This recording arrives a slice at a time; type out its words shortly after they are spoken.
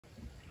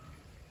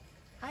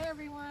Hi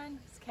everyone,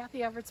 it's Kathy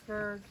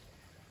Evertsberg.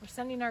 We're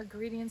sending our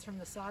greetings from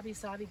the Sabi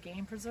Sabi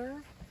Game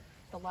Reserve.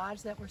 The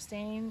lodge that we're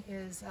staying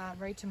is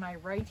right to my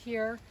right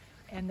here,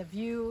 and the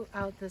view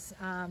out this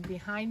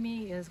behind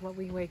me is what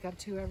we wake up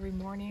to every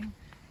morning.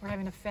 We're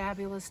having a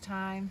fabulous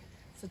time.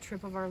 It's a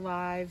trip of our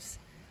lives.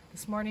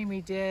 This morning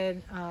we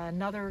did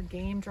another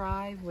game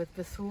drive with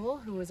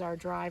Bethul, who was our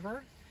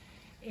driver,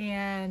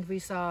 and we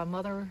saw a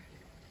mother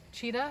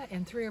cheetah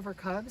and 3 of her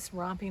cubs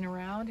romping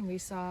around, and we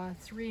saw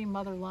 3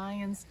 mother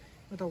lions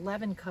with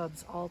 11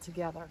 cubs all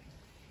together.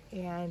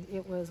 And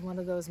it was one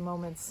of those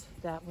moments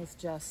that was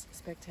just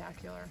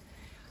spectacular.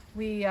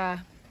 We, at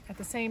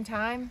the same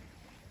time,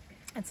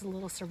 it's a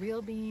little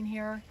surreal being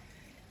here,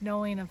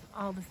 knowing of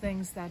all the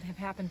things that have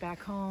happened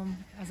back home.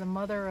 As a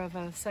mother of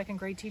a 2nd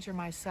grade teacher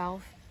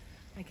myself,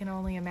 I can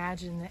only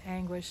imagine the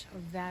anguish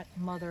of that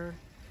mother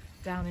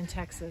down in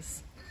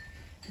Texas.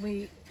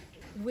 We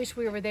wish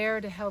we were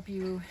there to help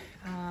you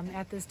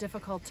at this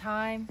difficult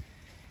time.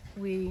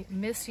 We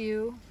miss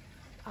you.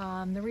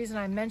 The reason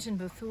I mentioned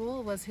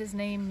Bethul was his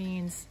name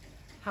means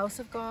house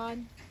of God,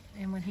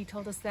 and when he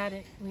told us that,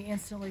 we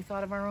instantly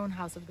thought of our own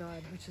house of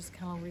God, which is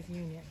Kenilworth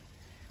Union.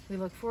 We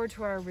look forward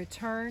to our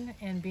return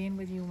and being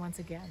with you once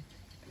again.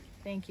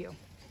 Thank you.